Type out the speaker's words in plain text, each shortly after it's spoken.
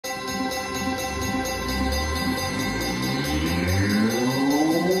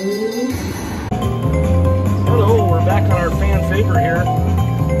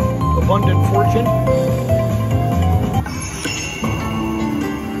Abundant Fortune.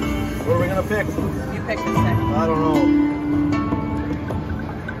 What are we gonna pick? You pick this thing. I don't know.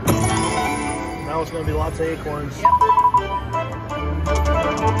 Now it's gonna be lots of acorns. Yep.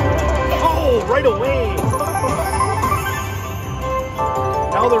 Oh, right away!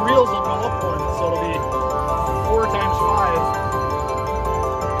 Now the reels will go up one, so it'll be 4 times 5.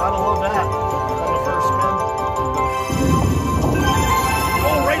 Gotta love that on the first spin.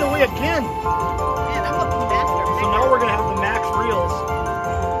 Oh, right away again! Man, I'm looking faster. So now we're gonna have the max reels.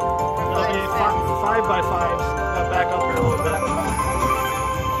 That'll be 5 by 5s. Got back up here a little bit.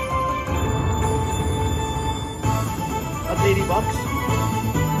 That's $80.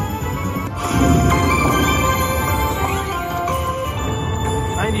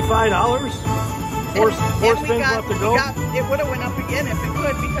 $95. Four spins left to go. It would have went up again if it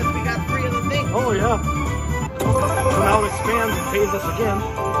could because we got 3 of the things. Oh yeah. So now it expands and pays us again.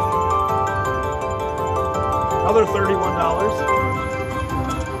 Another $31.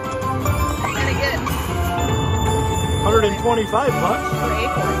 And again. $125.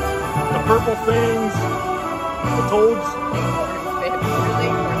 The purple things, the toads.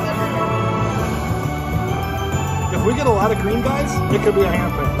 If we get a lot of green guys, it could be a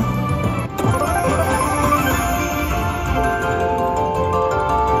hand pay.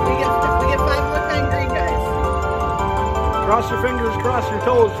 If we get 5 of a kind green guys. Cross your fingers, cross your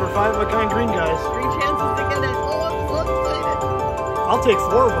toes for 5 of a kind green guys. 3 chances to get it. Oh, I'm so excited. I'll take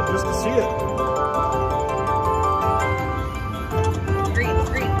 4 of them just to see it. Green.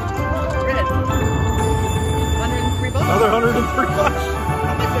 Red. $103. Another $103.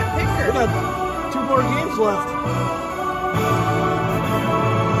 I'm a good picker. We got 2 more games left.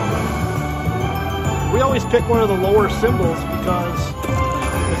 We always pick one of the lower symbols because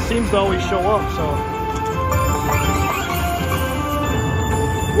it seems to always show up, so.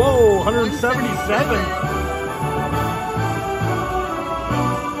 Whoa, 177.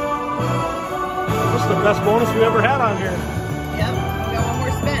 This is the best bonus we ever had on here. Yep, we got 1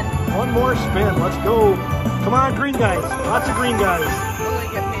 more spin. 1 more spin, let's go. Come on, green guys, lots of green guys. We'll only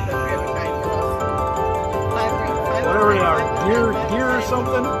get paid the 3 of a kind for those. 5 green, 5 Whatever they green, are, 5 deer or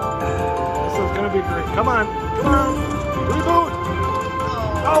something. This is gonna be great. Come on, reboot.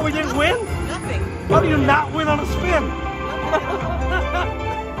 Oh, we didn't win? Nothing. How do you not win on a spin?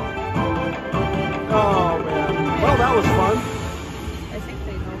 Oh man. Well, that was fun. I think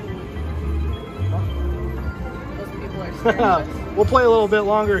they know. Those people are staring at us. We'll play a little bit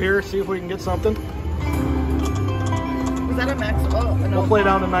longer here, see if we can get something. Was that a max? Oh, no. We'll play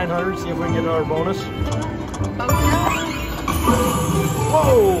down to 900, see if we can get our bonus. Oh, yeah.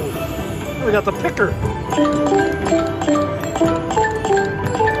 Whoa! We got the picker.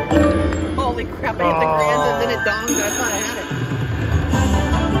 Holy crap, I hit the grand and then it donged. I thought I had it.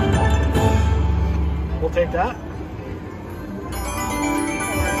 We'll take that.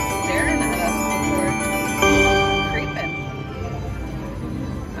 Staring at us before creeping.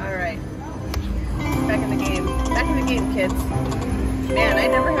 Alright. Back in the game. Back in the game, kids. Man, I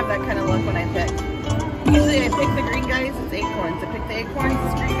never have that kind of luck when I pick. Usually I pick the green guys, it's acorns. I pick the acorns,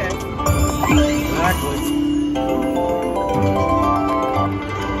 it's green guys. Exactly.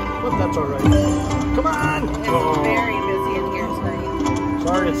 But that's alright. Come on! It's very busy in here tonight.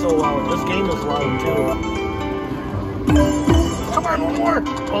 Sorry it's so loud. This game is loud too. Come on, 1 more!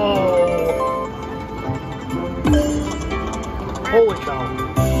 Oh! Holy cow.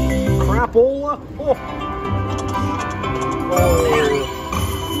 Crapola? Oh! Oh!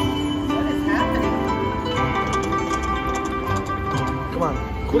 What is happening? Come on.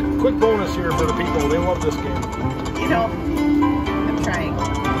 Quick bonus here for the people. They love this game. You know, I'm trying.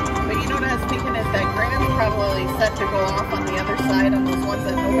 But you know what I was thinking is that grand's probably set to go off on the other side on those ones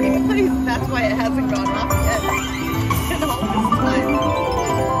that nobody plays. That's why it hasn't gone off yet. In all this time.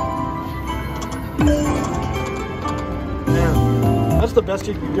 Man, that's the best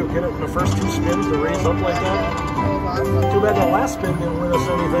you can do. Get it in the first 2 spins to raise up like that. That was awesome. Too bad that last spin didn't win us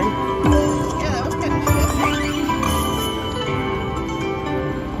anything. Yeah, that was kind of shit.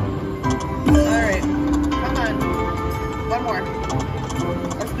 Alright, come on. 1 more.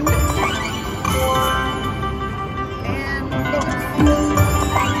 Let's do it. And bonus.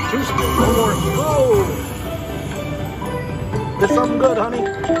 2 spins, 1 more. Whoa! Did something good, honey.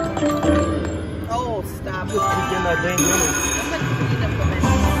 Oh, stop. Just keep getting that dang money. That's like clean implement.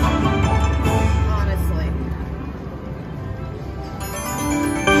 Honestly.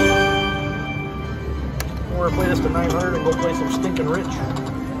 We're gonna play this to 900 and go play some stinking rich.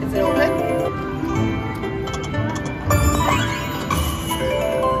 Is it open?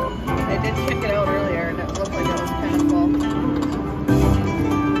 I did check it out earlier and it looked like it was kind of full.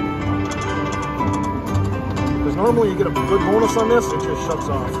 normally you get a good bonus on this, it just shuts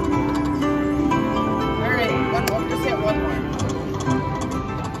off. Alright, we'll just hit one more.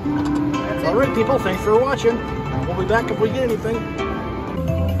 Alright people, thanks for watching. We'll be back if we get anything.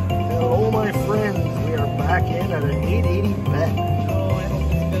 Hello my friends, we are back in at an 880 bet. Oh, I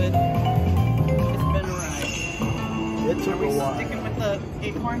hope it's good. It's been a ride. It took a while. Sticking with the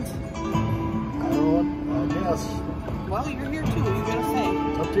acorns? I guess. Well, you're here too, you gotta say.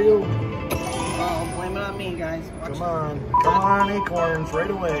 It's up to you. Oh, blame it on me, guys. Watch Come on, acorns,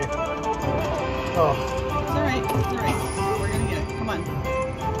 right away. Oh. It's alright, it's alright. We're gonna get it. Come on.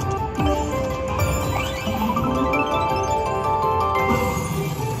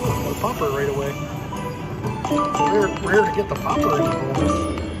 The popper right away. It's rare to get the popper in the bonus.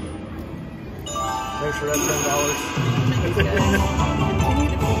 Thanks for that $10. Continue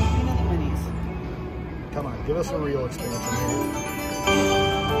to be the minis. Come on, give us a real expansion here.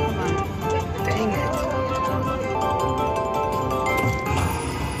 Come on. Dang it.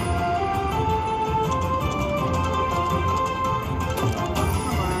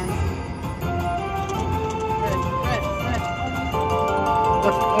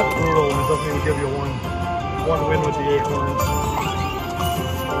 That's brutal, and it doesn't even give you one win with the acorns.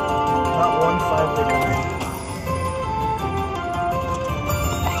 Not 1 5 to 9.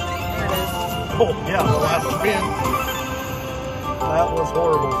 There it is. Oh yeah, the last spin. That was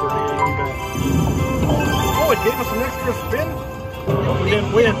horrible for the 80 bet. Oh, it gave us an extra spin? But we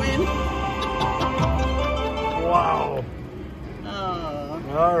didn't win. Wow. Oh.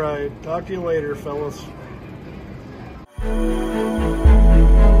 Alright, talk to you later, fellas.